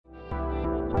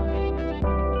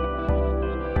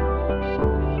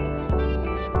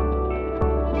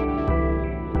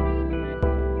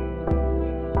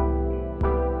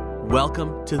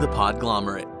Welcome to the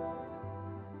Podglomerate.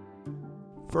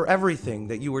 For everything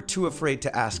that you were too afraid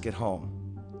to ask at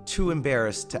home, too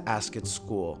embarrassed to ask at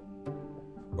school,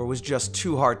 or was just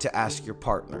too hard to ask your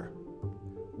partner,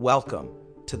 welcome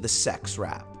to the Sex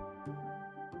Wrap.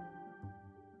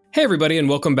 Hey everybody, and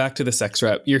welcome back to the Sex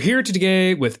Wrap. You're here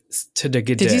today with today.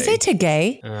 Did you say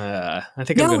today? I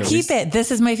think no, I'm going to keep it. This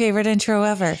is my favorite intro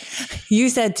ever. You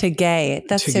said today.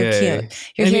 That's so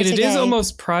cute. You're here it is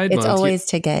almost Pride Month. It's always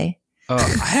today. I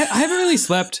haven't really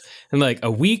slept in like a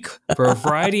week for a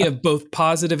variety of both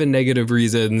positive and negative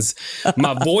reasons.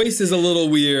 My voice is a little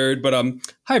weird, but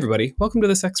hi everybody. Welcome to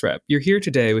the Sex Wrap. You're here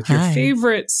today with your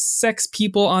favorite sex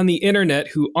people on the internet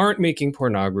who aren't making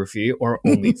pornography or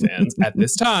OnlyFans at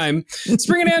this time.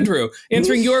 Spring and Andrew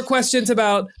answering your questions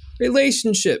about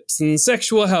relationships and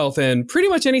sexual health and pretty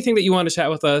much anything that you want to chat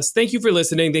with us. Thank you for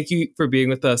listening. Thank you for being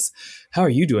with us. How are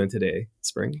you doing today,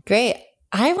 Spring? Great.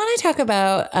 I want to talk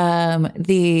about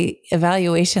the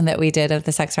evaluation that we did of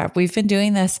the Sex Wrap. We've been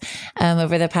doing this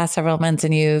over the past several months,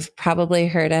 and you've probably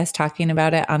heard us talking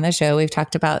about it on the show. We've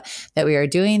talked about that we are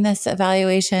doing this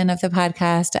evaluation of the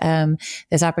podcast,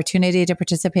 this opportunity to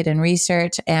participate in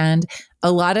research, and a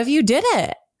lot of you did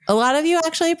it. A lot of you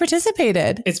actually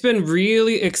participated. It's been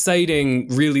really exciting,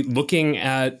 really looking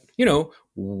at,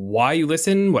 why you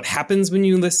listen, what happens when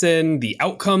you listen, the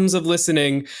outcomes of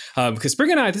listening. Because Spring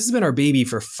and I, this has been our baby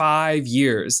for 5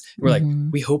 years. We're like,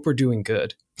 we hope we're doing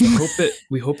good.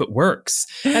 We hope it works.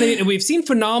 And we've seen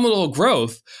phenomenal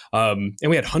growth. And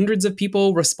we had hundreds of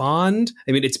people respond.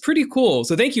 It's pretty cool.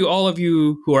 So thank you, all of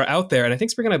you who are out there. And I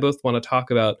think Spring and I both want to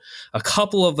talk about a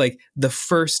couple of the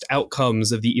first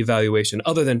outcomes of the evaluation,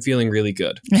 other than feeling really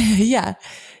good. Yeah.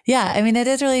 It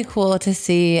is really cool to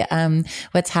see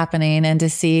what's happening and to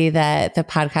see that the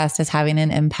podcast is having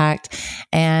an impact.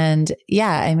 And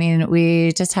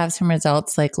we just have some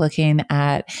results like looking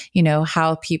at,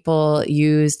 how people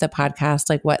use the podcast,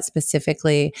 like what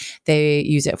specifically they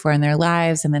use it for in their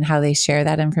lives, and then how they share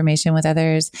that information with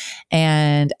others.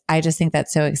 And I just think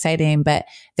that's so exciting. But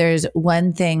there's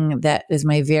one thing that is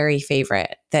my very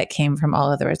favorite that came from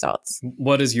all of the results.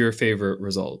 What is your favorite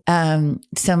result?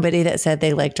 Somebody that said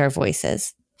they liked our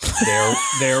voices.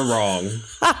 They're wrong.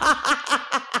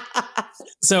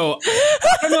 So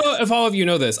I don't know if all of you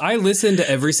know this. I listen to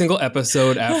every single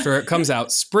episode after it comes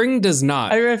out. Spring does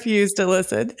not. I refuse to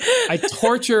listen. I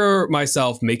torture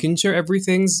myself making sure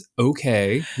everything's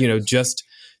okay, just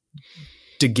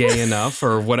gay enough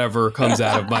or whatever comes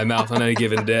out of my mouth on any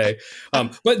given day.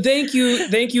 But thank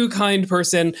you, kind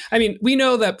person. We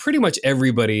know that pretty much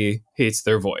everybody hates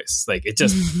their voice. It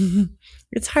just...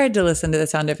 It's hard to listen to the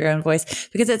sound of your own voice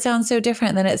because it sounds so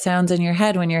different than it sounds in your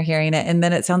head when you're hearing it. And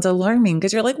then it sounds alarming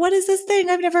because you're like, what is this thing?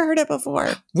 I've never heard it before.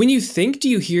 When you think, do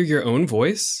you hear your own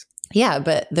voice? Yeah,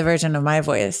 but the version of my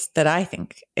voice that I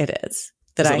think it is.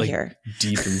 That I hear.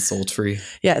 Deep and sultry.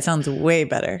 Yeah, it sounds way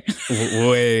better.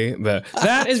 Way better.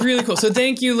 That is really cool. So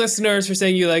thank you, listeners, for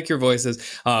saying you like your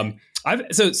voices.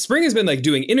 So Spring has been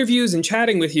doing interviews and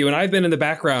chatting with you, and I've been in the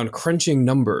background crunching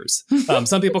numbers.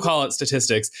 Some people call it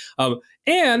statistics.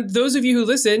 And those of you who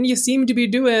listen, you seem to be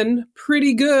doing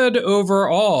pretty good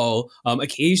overall.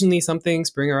 Occasionally something,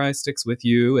 Spring or I, sticks with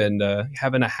you, and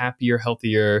having a happier,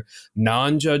 healthier,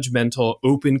 non-judgmental,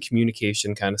 open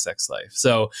communication kind of sex life.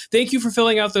 So thank you for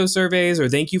filling out those surveys, or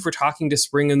thank you for talking to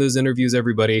Spring in those interviews,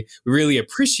 everybody. We really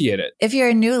appreciate it. If you're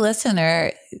a new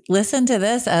listener, listen to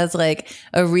this as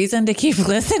a reason to keep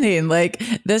listening.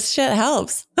 This shit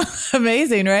helps.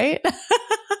 Amazing, right?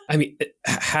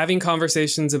 Having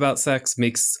conversations about sex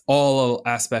makes all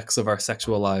aspects of our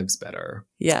sexual lives better.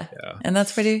 Yeah. And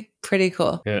that's pretty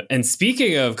cool. Yeah. And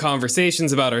speaking of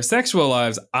conversations about our sexual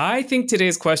lives, I think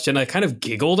today's question, I kind of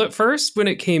giggled at first when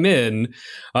it came in.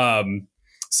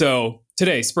 So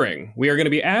today, Spring, we are going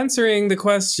to be answering the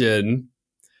question,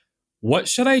 what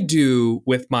should I do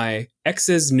with my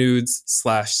ex's nudes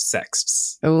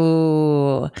 /sexts?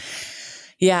 Oh,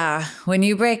 yeah. When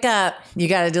you break up, you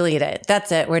got to delete it.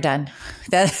 That's it. We're done.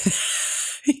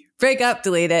 Break up,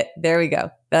 delete it. There we go.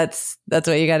 That's what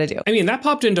you got to do. That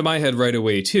popped into my head right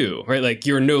away too, right?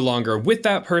 You're no longer with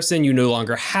that person. You no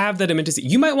longer have that intimacy.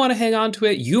 You might want to hang on to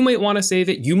it. You might want to save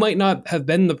it. You might not have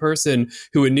been the person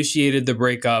who initiated the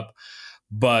breakup,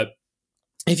 but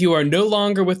if you are no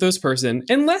longer with those person,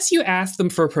 unless you ask them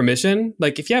for permission,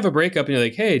 if you have a breakup and you're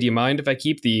like, hey, do you mind if I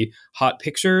keep the hot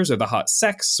pictures or the hot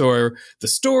sex or the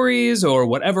stories or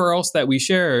whatever else that we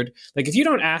shared? If you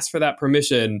don't ask for that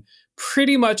permission,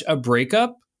 pretty much a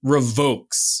breakup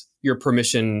revokes your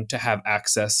permission to have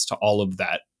access to all of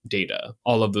that data,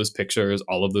 all of those pictures,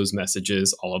 all of those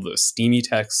messages, all of those steamy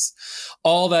texts,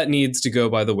 all that needs to go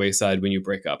by the wayside when you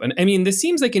break up. And I mean, this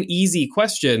seems like an easy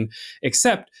question,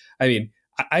 except, I mean,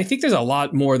 I think there's a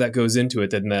lot more that goes into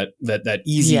it than that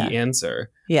easy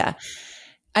answer. Yeah.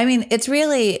 I mean, it's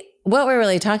really, what we're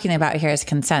really talking about here is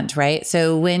consent, right?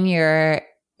 So when you're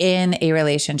in a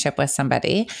relationship with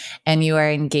somebody and you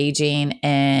are engaging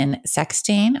in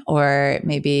sexting, or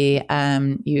maybe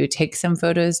you take some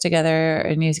photos together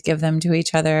and you give them to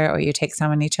each other, or you take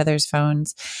some on each other's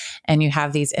phones and you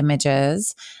have these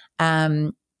images,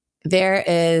 there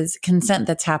is consent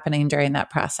that's happening during that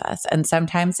process. And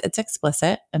sometimes it's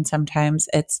explicit and sometimes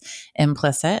it's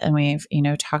implicit. And we've,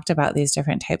 talked about these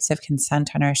different types of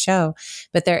consent on our show,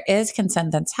 but there is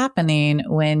consent that's happening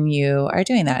when you are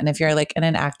doing that. And if you're like in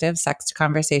an active sex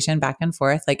conversation back and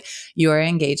forth, like you are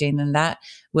engaging in that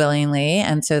willingly.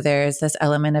 And so there's this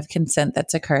element of consent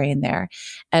that's occurring there.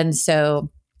 And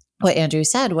so what Andrew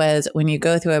said was, when you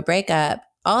go through a breakup,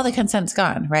 all the consent's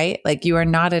gone, right? Like you are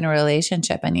not in a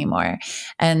relationship anymore.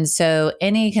 And so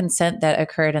any consent that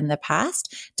occurred in the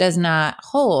past does not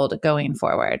hold going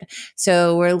forward.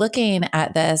 So we're looking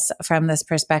at this from this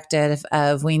perspective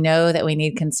of, we know that we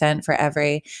need consent for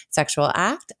every sexual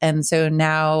act. And so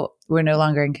now we're no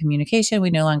longer in communication.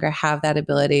 We no longer have that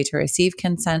ability to receive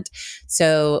consent.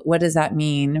 So what does that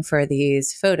mean for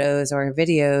these photos or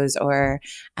videos or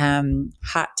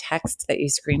hot text that you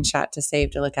screenshot to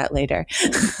save to look at later?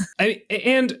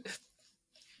 And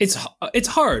it's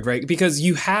hard, right? Because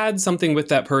you had something with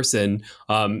that person.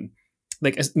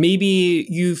 Like maybe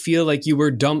you feel like you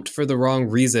were dumped for the wrong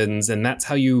reasons, and that's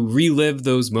how you relive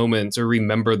those moments or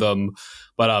remember them.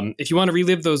 But if you want to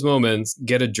relive those moments,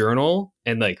 get a journal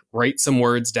and like write some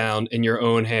words down in your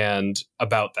own hand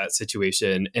about that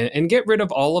situation, and get rid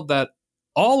of all of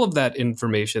that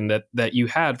information that you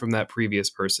had from that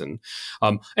previous person.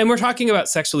 And we're talking about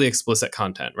sexually explicit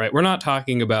content, right? We're not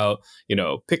talking about,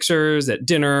 pictures at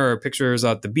dinner or pictures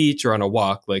at the beach or on a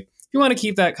walk. Like, if you want to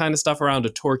keep that kind of stuff around to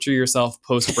torture yourself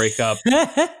post-breakup,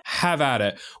 have at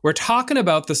it. We're talking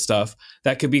about the stuff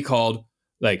that could be called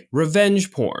like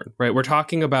revenge porn, right? We're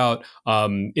talking about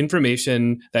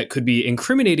information that could be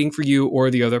incriminating for you or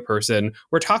the other person.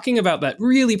 We're talking about that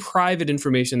really private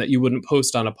information that you wouldn't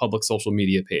post on a public social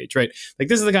media page, right? Like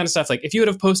this is the kind of stuff, like if you would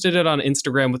have posted it on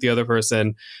Instagram with the other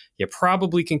person, you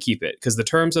probably can keep it, because the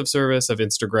terms of service of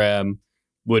Instagram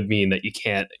would mean that you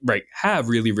can't, right, have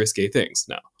really risque things.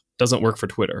 Now, doesn't work for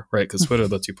Twitter, right? Because Twitter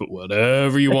lets you put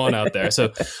whatever you want out there.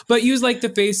 So, but use like the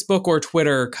Facebook or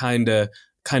Twitter kind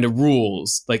of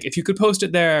rules. Like if you could post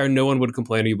it there, no one would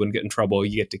complain, or you wouldn't get in trouble.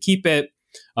 You get to keep it.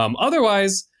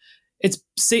 Otherwise, it's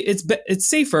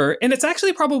safer, and it's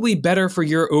actually probably better for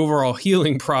your overall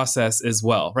healing process as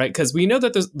well, right? Because we know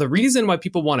that the reason why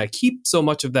people want to keep so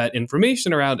much of that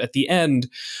information around at the end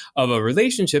of a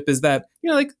relationship is that,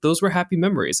 like those were happy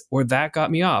memories, or that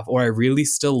got me off, or I really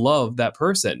still love that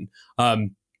person.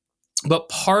 But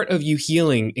part of you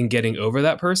healing and getting over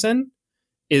that person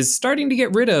is starting to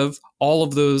get rid of all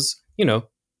of those,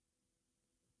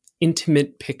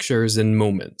 intimate pictures and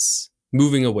moments.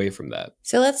 Moving away from that.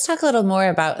 So let's talk a little more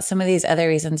about some of these other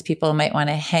reasons people might want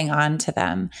to hang on to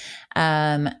them.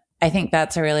 I think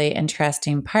that's a really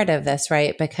interesting part of this,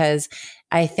 right? Because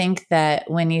I think that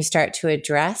when you start to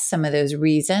address some of those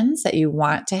reasons that you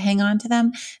want to hang on to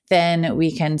them, then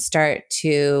we can start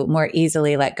to more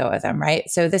easily let go of them, right?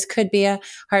 So this could be a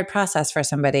hard process for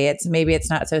somebody. Maybe it's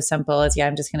not so simple as,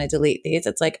 I'm just going to delete these.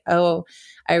 It's like, oh,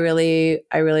 I really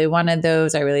wanted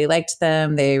those. I really liked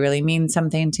them. They really mean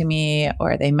something to me,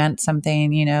 or they meant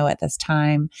something, at this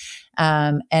time.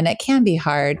 And it can be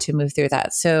hard to move through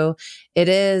that. So it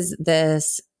is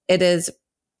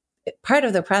part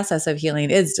of the process of healing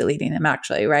is deleting them,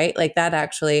 actually, right? Like that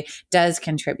actually does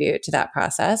contribute to that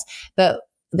process. But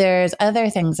there's other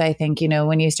things, I think,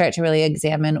 when you start to really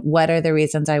examine what are the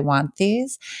reasons I want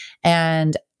these,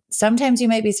 and sometimes you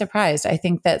might be surprised. I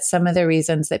think that some of the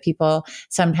reasons that people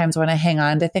sometimes want to hang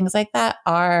on to things like that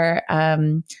are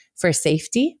for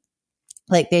safety.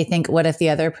 Like they think, what if the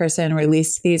other person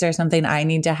released these or something? I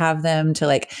need to have them to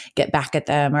like get back at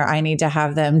them, or I need to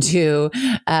have them to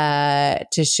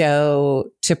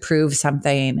prove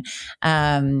something.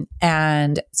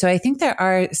 And so I think there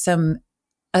are some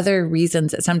other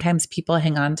reasons that sometimes people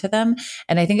hang on to them.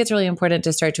 And I think it's really important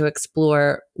to start to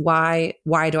explore why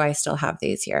do I still have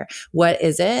these here? What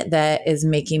is it that is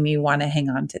making me want to hang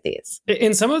on to these?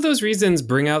 And some of those reasons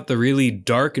bring out the really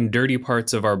dark and dirty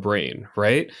parts of our brain,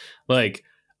 right? Like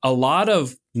a lot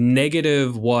of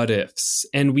negative what ifs.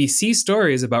 And we see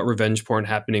stories about revenge porn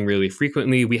happening really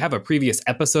frequently. We have a previous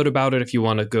episode about it if you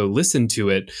want to go listen to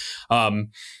it.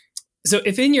 So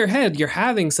if in your head you're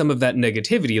having some of that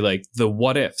negativity, like the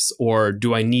what ifs, or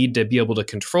do I need to be able to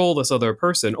control this other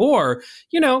person? Or,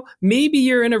 maybe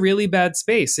you're in a really bad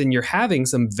space and you're having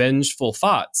some vengeful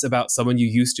thoughts about someone you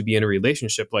used to be in a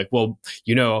relationship. Like, well,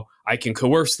 I can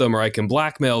coerce them or I can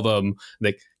blackmail them.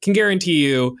 Like, can guarantee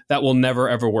you that will never,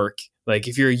 ever work. Like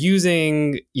if you're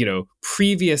using,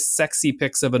 previous sexy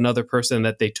pics of another person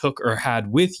that they took or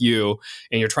had with you,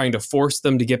 and you're trying to force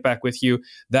them to get back with you,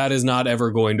 that is not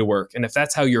ever going to work. And if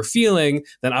that's how you're feeling,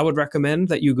 then I would recommend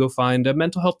that you go find a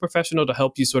mental health professional to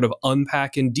help you sort of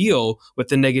unpack and deal with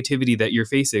the negativity that you're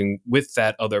facing with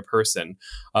that other person.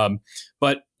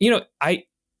 But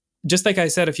just like I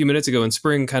said a few minutes ago, and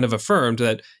Spring kind of affirmed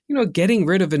that, getting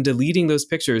rid of and deleting those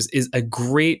pictures is a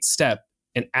great step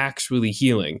in actually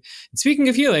healing. And speaking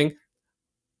of healing,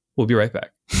 we'll be right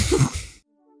back.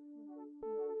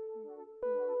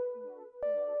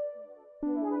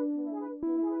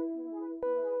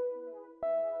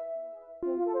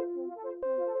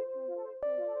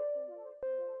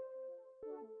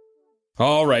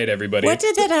 All right, everybody. What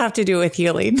did that have to do with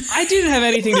healing? I didn't have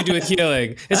anything to do with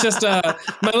healing. It's just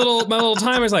my little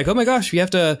timer's like, oh my gosh, we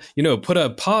have to, put a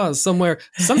pause somewhere.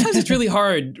 Sometimes it's really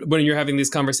hard when you're having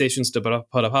these conversations to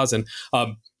put a pause in.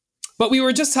 But we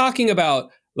were just talking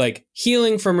about like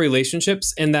healing from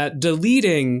relationships, and that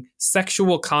deleting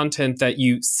sexual content that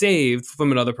you saved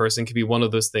from another person can be one of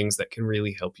those things that can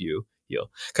really help you heal.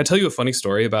 Can I tell you a funny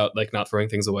story about like not throwing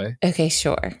things away? Okay,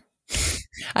 sure.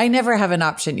 I never have an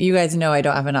option. You guys know I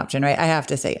don't have an option, right? I have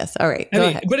to say yes. All right, go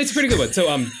ahead. But it's a pretty good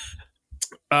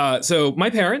one. So my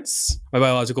parents, my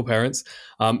biological parents,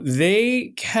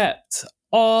 they kept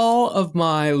all of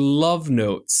my love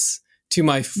notes to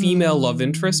my female love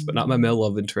interest, but not my male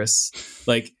love interests.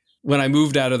 Like when I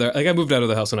moved out of their, I moved out of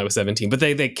the house when I was 17, but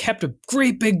they kept a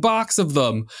great big box of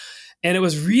them. And it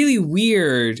was really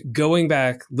weird going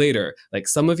back later. Like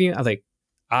some of you,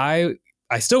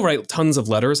 I still write tons of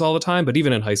letters all the time, but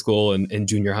even in high school and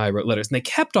junior high, I wrote letters, and they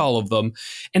kept all of them.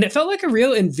 And it felt like a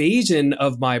real invasion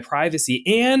of my privacy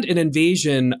and an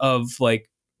invasion of like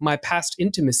my past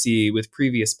intimacy with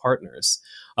previous partners.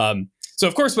 So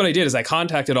of course, what I did is I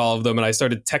contacted all of them and I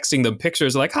started texting them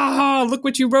pictures like, haha, look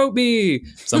what you wrote me.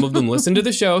 Some of them listened to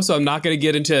the show, so I'm not going to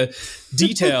get into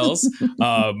details.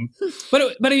 But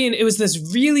I mean, it was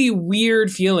this really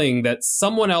weird feeling that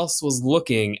someone else was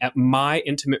looking at my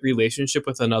intimate relationship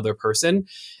with another person.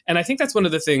 And I think that's one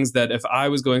of the things that if I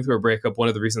was going through a breakup, one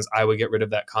of the reasons I would get rid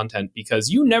of that content, because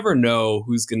you never know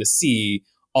who's going to see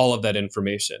all of that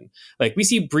information. Like we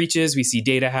see breaches, we see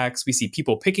data hacks, we see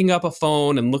people picking up a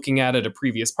phone and looking at it, a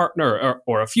previous partner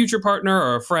or a future partner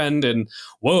or a friend, and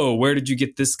whoa, where did you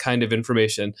get this kind of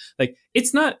information? Like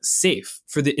it's not safe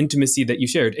for the intimacy that you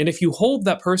shared. And if you hold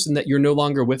that person that you're no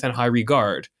longer with in high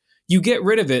regard, you get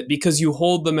rid of it because you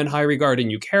hold them in high regard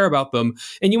and you care about them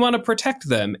and you want to protect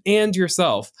them and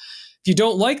yourself. If you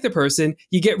don't like the person,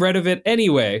 you get rid of it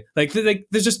anyway. Like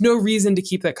there's just no reason to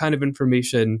keep that kind of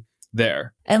information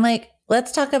there. And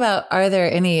let's talk about, are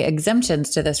there any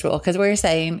exemptions to this rule? Because we're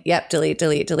saying, yep, delete,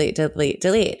 delete, delete, delete,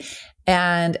 delete.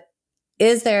 And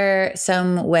is there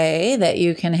some way that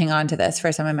you can hang on to this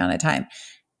for some amount of time?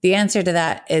 The answer to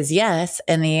that is yes.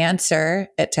 And the answer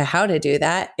to how to do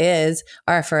that is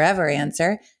our forever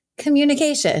answer: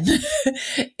 communication.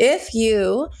 If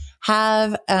you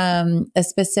have a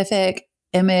specific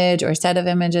image or set of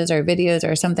images or videos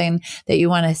or something that you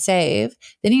want to save,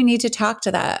 then you need to talk to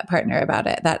that partner about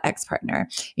it, that ex-partner.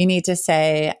 You need to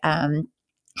say,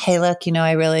 hey, look,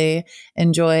 I really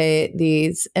enjoy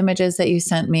these images that you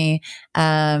sent me.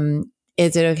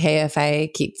 Is it okay if I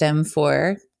keep them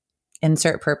for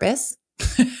insert purpose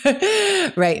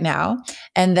right now?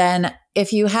 And then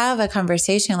if you have a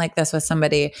conversation like this with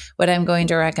somebody, what I'm going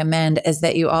to recommend is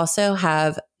that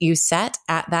you set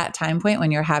at that time point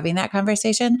when you're having that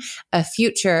conversation, a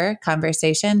future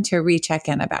conversation to recheck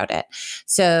in about it.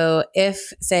 So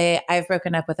if, say, I've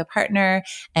broken up with a partner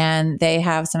and they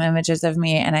have some images of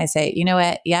me and I say, you know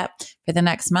what? Yep. For the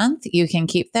next month, you can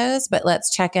keep those, but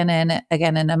let's check in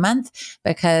again in a month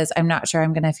because I'm not sure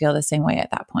I'm going to feel the same way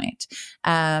at that point.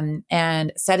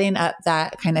 And setting up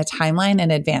that kind of timeline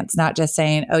in advance, not just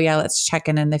saying, oh yeah, let's check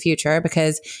in the future,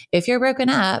 because if you're broken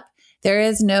up, there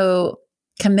is no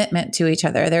commitment to each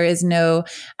other. There is no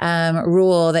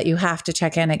rule that you have to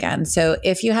check in again. So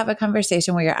if you have a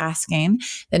conversation where you're asking,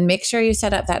 then make sure you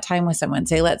set up that time with someone.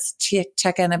 Say, let's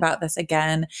check in about this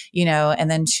again,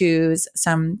 and then choose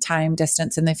some time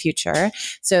distance in the future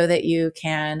so that you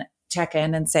can check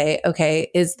in and say,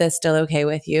 okay, is this still okay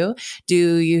with you?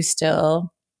 Do you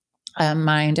still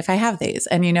mind if I have these?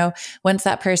 And once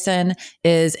that person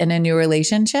is in a new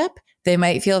relationship, they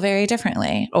might feel very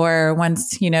differently, or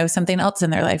once, something else in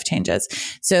their life changes.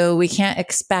 So we can't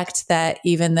expect that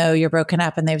even though you're broken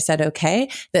up and they've said okay,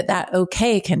 that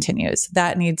okay continues.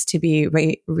 That needs to be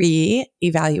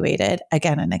re-evaluated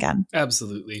again and again.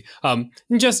 Absolutely.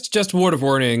 Just word of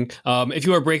warning. If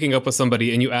you are breaking up with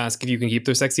somebody and you ask if you can keep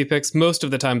their sexy pics, most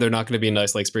of the time they're not going to be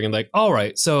nice like Spring and like, all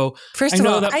right, so first of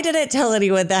all, I didn't tell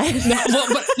anyone that. No, well,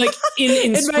 but like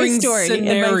in Spring's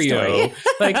scenario,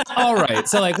 like, all right,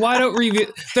 so like, why don't review?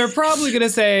 They're probably going to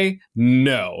say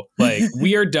no, like,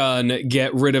 we are done,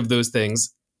 get rid of those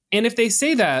things. And if they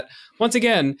say that, once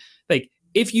again, like,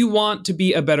 if you want to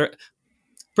be a better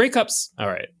breakups, all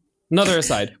right, another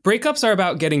aside, breakups are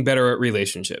about getting better at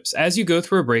relationships. As you go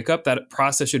through a breakup, that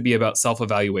process should be about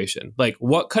self-evaluation. Like,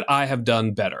 what could I have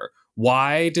done better?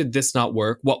 Why did this not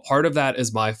work? What part of that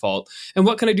is my fault? And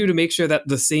what can I do to make sure that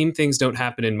the same things don't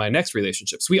happen in my next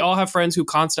relationships? We all have friends who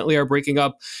constantly are breaking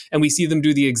up and we see them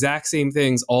do the exact same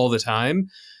things all the time.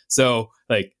 So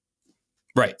like,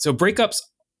 right. So breakups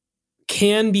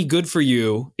can be good for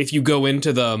you if you go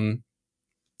into them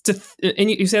and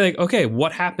you say like, okay,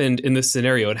 what happened in this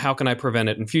scenario and how can I prevent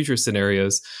it in future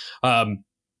scenarios?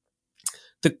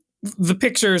 The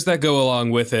pictures that go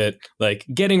along with it, like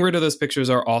getting rid of those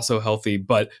pictures are also healthy,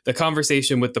 but the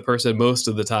conversation with the person most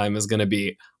of the time is going to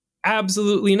be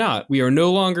absolutely not. We are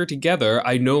no longer together.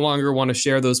 I no longer want to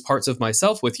share those parts of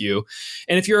myself with you.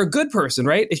 And if you're a good person,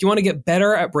 right? If you want to get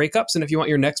better at breakups and if you want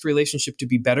your next relationship to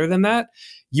be better than that,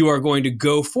 you are going to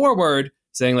go forward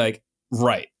saying like,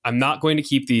 right, I'm not going to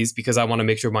keep these because I want to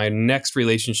make sure my next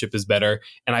relationship is better.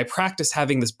 And I practice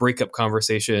having this breakup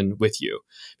conversation with you.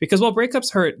 Because while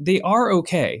breakups hurt, they are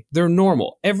okay. They're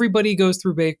normal. Everybody goes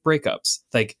through breakups.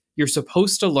 Like, you're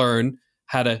supposed to learn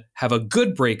how to have a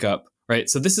good breakup, right?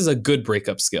 So this is a good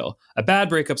breakup skill. A bad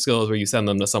breakup skill is where you send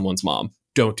them to someone's mom.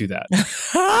 Don't do that.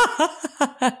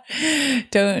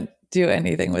 Don't do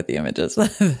anything with the images.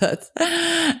 That's,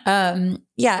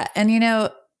 yeah.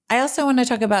 And, I also want to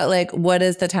talk about like, what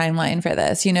is the timeline for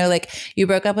this? Like you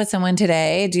broke up with someone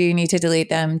today. Do you need to delete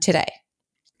them today?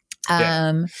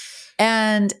 Yeah.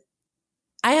 And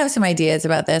I have some ideas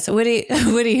about this. What do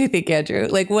you think, Andrew?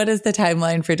 Like, what is the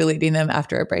timeline for deleting them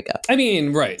after a breakup? I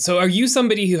mean, right. So are you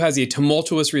somebody who has a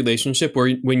tumultuous relationship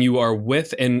where when you are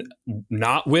with and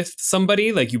not with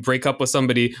somebody, like you break up with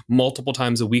somebody multiple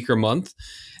times a week or month?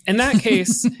 In that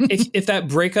case, if that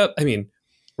breakup, I mean,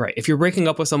 right. If you're breaking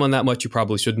up with someone that much, you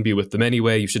probably shouldn't be with them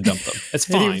anyway. You should dump them. It's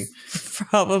fine. You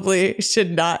probably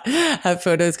should not have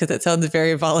photos because it sounds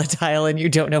very volatile and you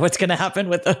don't know what's going to happen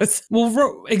with those.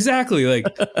 Well, exactly. Like,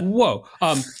 whoa.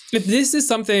 If this is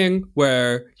something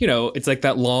where, it's like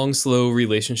that long, slow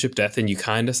relationship death and you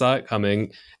kind of saw it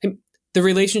coming, and the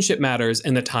relationship matters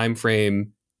and the time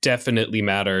frame definitely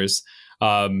matters.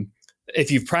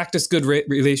 If you've practiced good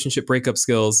relationship breakup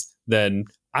skills, then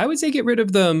I would say get rid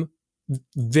of them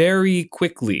very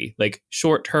quickly, like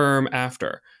short term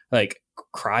after. Like,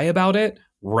 cry about it,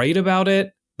 write about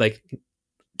it, like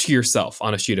to yourself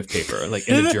on a sheet of paper, like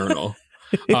in a journal.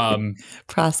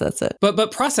 Process it.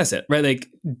 But process it, right? Like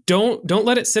don't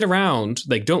let it sit around.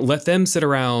 Like, don't let them sit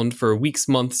around for weeks,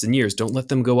 months, and years. Don't let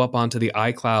them go up onto the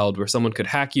iCloud where someone could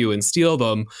hack you and steal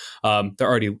them. They're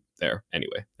already there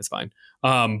anyway. It's fine.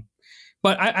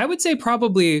 But I would say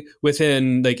probably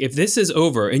within, like, if this is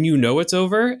over and it's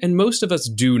over, and most of us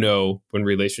do know when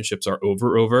relationships are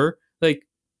over, like,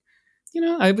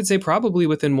 I would say probably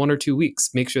within 1 or 2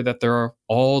 weeks, make sure that they're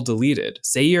all deleted.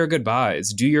 Say your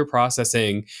goodbyes, do your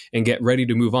processing, and get ready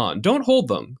to move on. Don't hold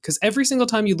them, because every single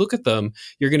time you look at them,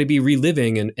 you're going to be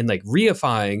reliving and like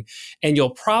reifying, and you'll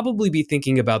probably be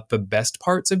thinking about the best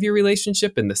parts of your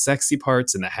relationship and the sexy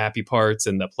parts and the happy parts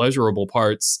and the pleasurable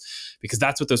parts, because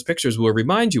that's what those pictures will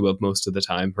remind you of most of the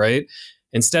time, right?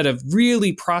 Instead of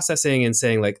really processing and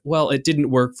saying like, well, it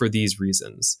didn't work for these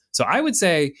reasons. So I would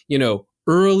say,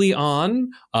 early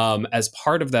on, as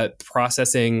part of that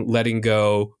processing, letting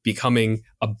go, becoming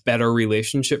a better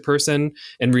relationship person,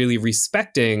 and really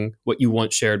respecting what you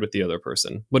once shared with the other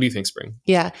person. What do you think, Spring?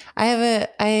 Yeah, I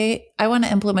want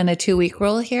to implement a 2-week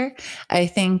rule here. I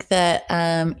think that,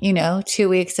 2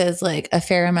 weeks is like a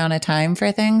fair amount of time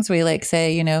for things. We like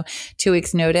say, 2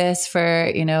 weeks notice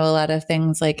for, a lot of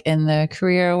things like in the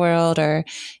career world or,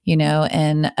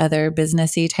 in other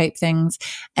businessy type things.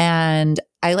 And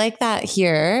I like that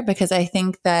here because I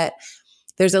think that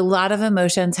there's a lot of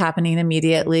emotions happening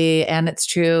immediately. And it's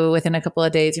true within a couple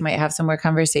of days, you might have some more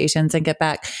conversations and get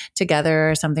back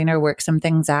together or something or work some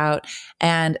things out.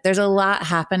 And there's a lot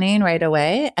happening right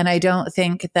away. And I don't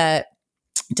think that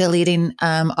deleting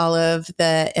all of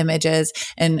the images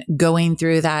and going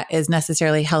through that is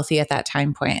necessarily healthy at that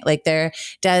time point. Like there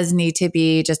does need to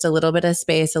be just a little bit of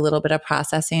space, a little bit of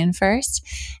processing first.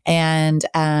 And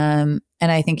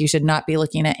I think you should not be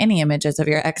looking at any images of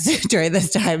your ex during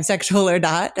this time, sexual or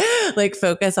not. Like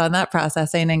focus on that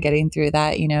processing and getting through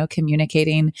that,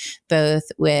 communicating both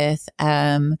with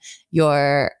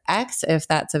your ex, if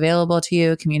that's available to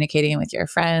you, communicating with your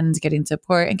friends, getting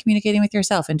support, and communicating with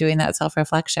yourself and doing that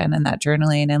self-reflection and that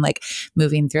journaling and like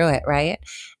moving through it, right?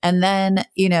 And then,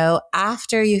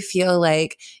 after you feel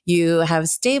like you have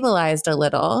stabilized a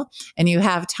little and you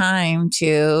have time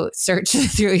to search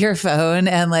through your phone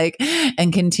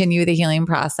and continue the healing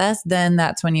process, then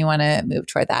that's when you want to move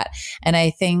toward that. And I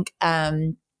think,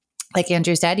 like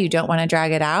Andrew said, you don't want to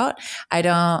drag it out. I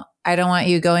don't want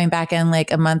you going back in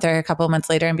like a month or a couple months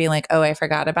later and being like, oh, I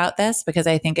forgot about this, because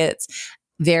I think it's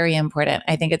very important.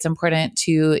 I think it's important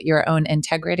to your own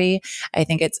integrity. I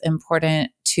think it's important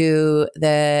to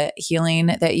the healing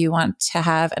that you want to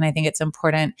have. And I think it's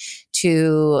important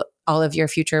to all of your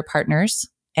future partners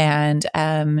and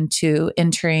to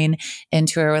entering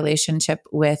into a relationship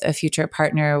with a future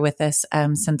partner with this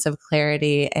sense of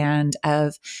clarity and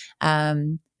of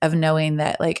knowing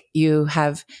that like you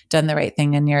have done the right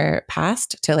thing in your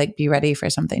past to like be ready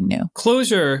for something new.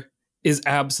 Closure is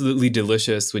absolutely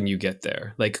delicious when you get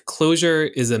there. Like closure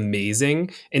is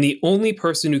amazing. And the only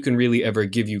person who can really ever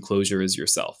give you closure is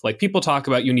yourself. Like people talk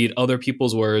about you need other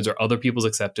people's words or other people's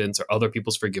acceptance or other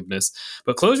people's forgiveness.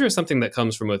 But closure is something that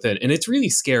comes from within. And it's really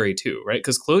scary too, right?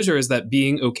 Because closure is that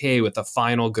being okay with a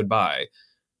final goodbye,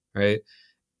 right?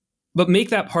 But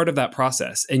make that part of that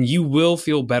process and you will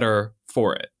feel better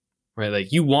for it. Right?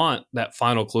 Like you want that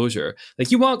final closure.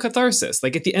 Like you want catharsis.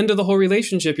 Like at the end of the whole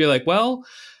relationship, you're like, well,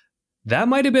 that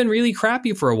might have been really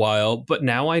crappy for a while, but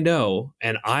now I know,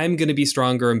 and I'm going to be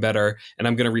stronger and better, and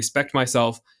I'm going to respect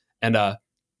myself. And I'm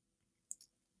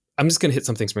just going to hit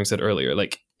something Spring said earlier.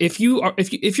 Like if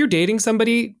you're dating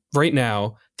somebody right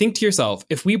now, think to yourself,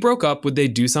 if we broke up, would they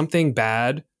do something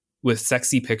bad with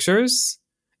sexy pictures?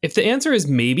 If the answer is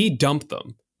maybe, dump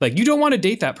them. Like you don't want to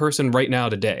date that person right now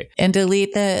today. And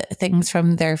delete the things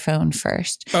from their phone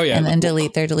first. Oh yeah. And then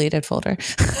delete their deleted folder.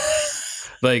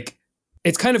 Like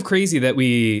it's kind of crazy that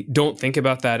we don't think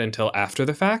about that until after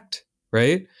the fact,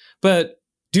 right? But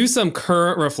do some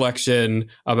current reflection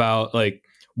about like,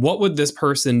 what would this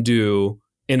person do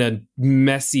in a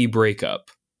messy breakup,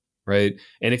 right?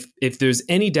 And if there's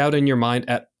any doubt in your mind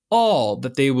at all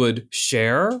that they would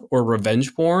share or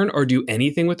revenge porn or do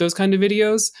anything with those kind of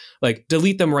videos, like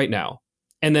delete them right now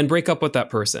and then break up with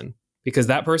that person. Because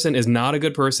that person is not a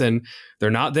good person.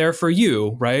 They're not there for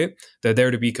you, right? They're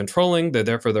there to be controlling. They're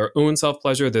there for their own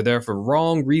self-pleasure. They're there for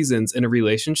wrong reasons in a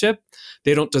relationship.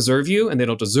 They don't deserve you, and they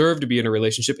don't deserve to be in a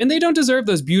relationship. And they don't deserve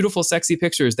those beautiful, sexy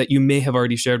pictures that you may have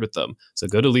already shared with them. So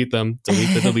go delete them.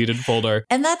 Delete the deleted folder.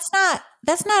 And that's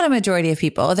not a majority of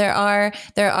people. There are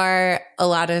a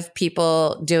lot of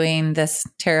people doing this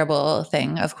terrible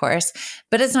thing, of course,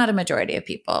 but it's not a majority of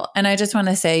people. And I just want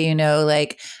to say,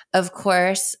 of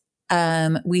course,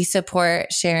 we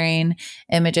support sharing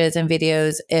images and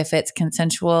videos if it's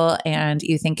consensual and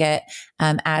you think it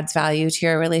adds value to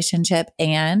your relationship.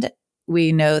 And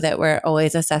we know that we're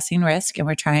always assessing risk and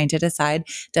we're trying to decide,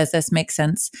 does this make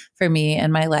sense for me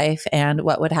and my life? And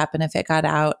what would happen if it got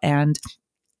out? And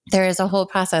there is a whole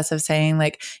process of saying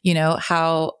like,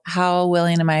 how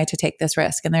willing am I to take this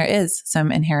risk? And there is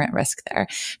some inherent risk there.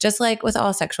 Just like with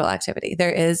all sexual activity,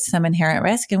 there is some inherent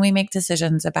risk and we make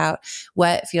decisions about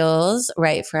what feels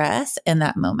right for us in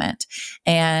that moment.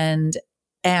 And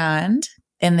in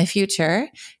the future,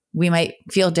 we might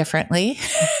feel differently.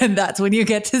 And that's when you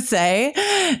get to say,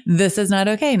 this is not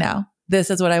okay now. This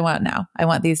is what I want now. I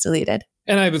want these deleted.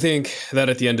 And I would think that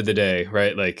at the end of the day,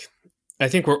 right, like, I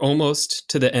think we're almost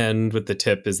to the end with the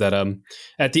tip is that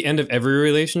at the end of every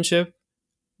relationship,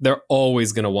 they're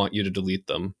always going to want you to delete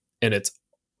them. And it's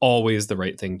always the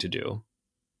right thing to do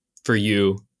for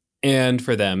you and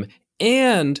for them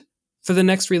and for the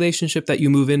next relationship that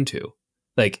you move into.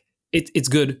 Like it's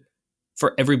good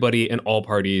for everybody and all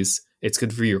parties. It's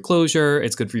good for your closure.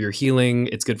 It's good for your healing.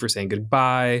 It's good for saying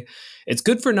goodbye. It's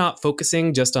good for not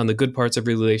focusing just on the good parts of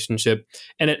your relationship.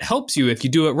 And it helps you, if you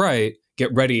do it right,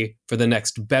 get ready for the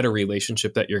next better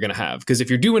relationship that you're going to have. Because if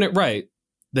you're doing it right,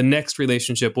 the next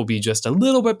relationship will be just a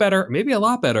little bit better, maybe a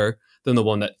lot better than the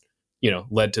one that,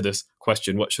 led to this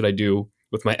question, what should I do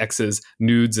with my ex's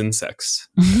nudes and sex?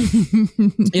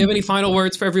 You have any final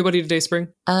words for everybody today, Spring?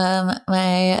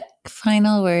 My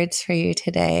final words for you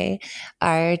today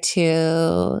are I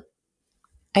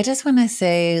just want to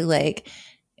say, like,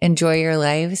 enjoy your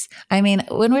lives. I mean,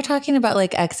 when we're talking about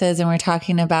like exes and we're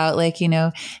talking about like,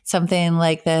 something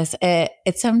like this, it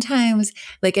sometimes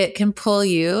like it can pull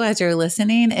you as you're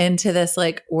listening into this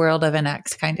like world of an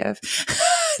ex kind of.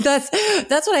 That's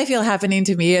what I feel happening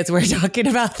to me as we're talking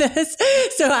about this.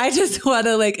 So I just want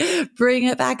to like bring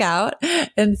it back out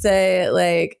and say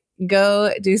like,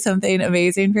 go do something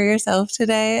amazing for yourself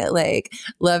today. Like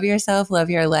love yourself, love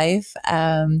your life,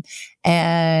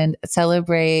 and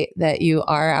celebrate that you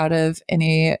are out of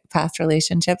any past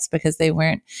relationships because they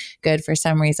weren't good for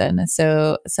some reason.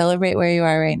 So celebrate where you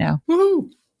are right now.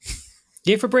 Woohoo!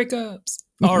 Yay for breakups.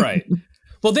 All right.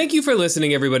 Well, thank you for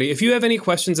listening, everybody. If you have any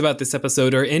questions about this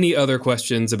episode or any other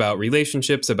questions about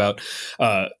relationships, about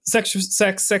sex,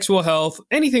 sexual health,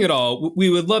 anything at all, we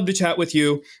would love to chat with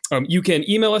you. You can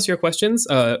email us your questions.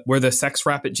 We're the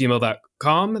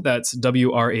sexwrap@gmail.com. That's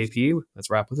WRAP. That's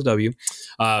rap with a W.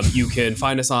 You can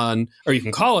find us or you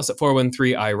can call us at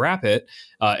 413-I-RAP-IT.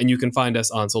 And you can find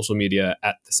us on social media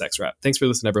at the Sex Wrap. Thanks for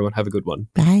listening, everyone. Have a good one.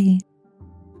 Bye.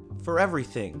 For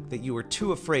everything that you were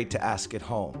too afraid to ask at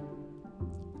home,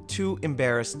 too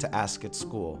embarrassed to ask at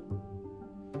school,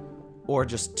 or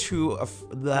just too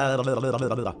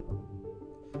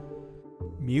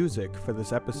Music for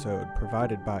this episode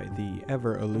provided by the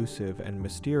ever-elusive and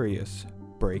mysterious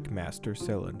Breakmaster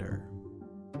Cylinder.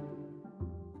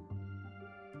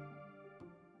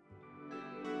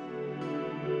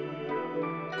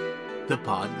 The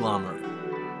Podglomerate.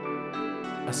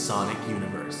 A sonic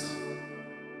universe.